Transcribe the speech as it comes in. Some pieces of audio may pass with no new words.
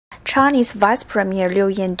Chinese Vice Premier Liu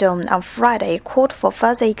Yandong on Friday called for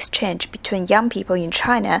further exchange between young people in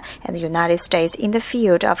China and the United States in the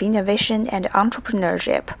field of innovation and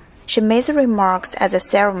entrepreneurship. She made the remarks at the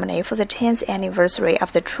ceremony for the 10th anniversary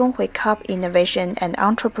of the Chunhui Cup Innovation and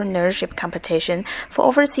Entrepreneurship Competition for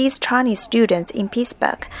overseas Chinese students in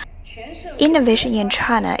Pittsburgh. Innovation in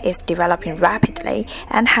China is developing rapidly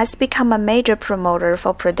and has become a major promoter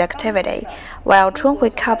for productivity, while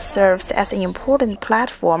Chunhui Cup serves as an important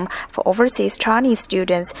platform for overseas Chinese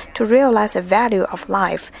students to realize the value of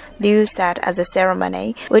life, Liu said at the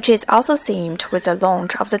ceremony, which is also themed with the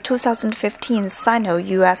launch of the 2015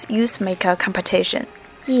 Sino-U.S. Youth Maker competition.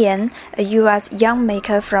 Yan, a U.S. young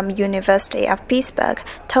maker from University of Pittsburgh,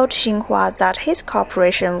 told Xinhua that his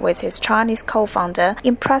cooperation with his Chinese co-founder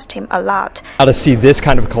impressed him a lot. To see this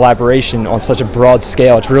kind of collaboration on such a broad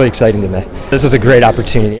scale, it's really exciting to me. This is a great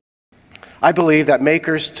opportunity. I believe that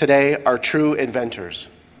makers today are true inventors.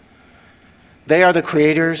 They are the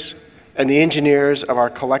creators and the engineers of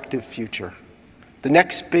our collective future. The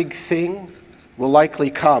next big thing will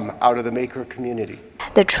likely come out of the maker community.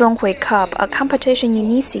 The Chunhui Cup, a competition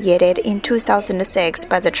initiated in 2006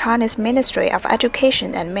 by the Chinese Ministry of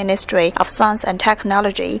Education and Ministry of Science and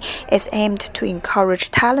Technology, is aimed to encourage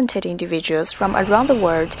talented individuals from around the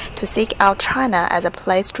world to seek out China as a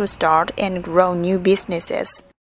place to start and grow new businesses.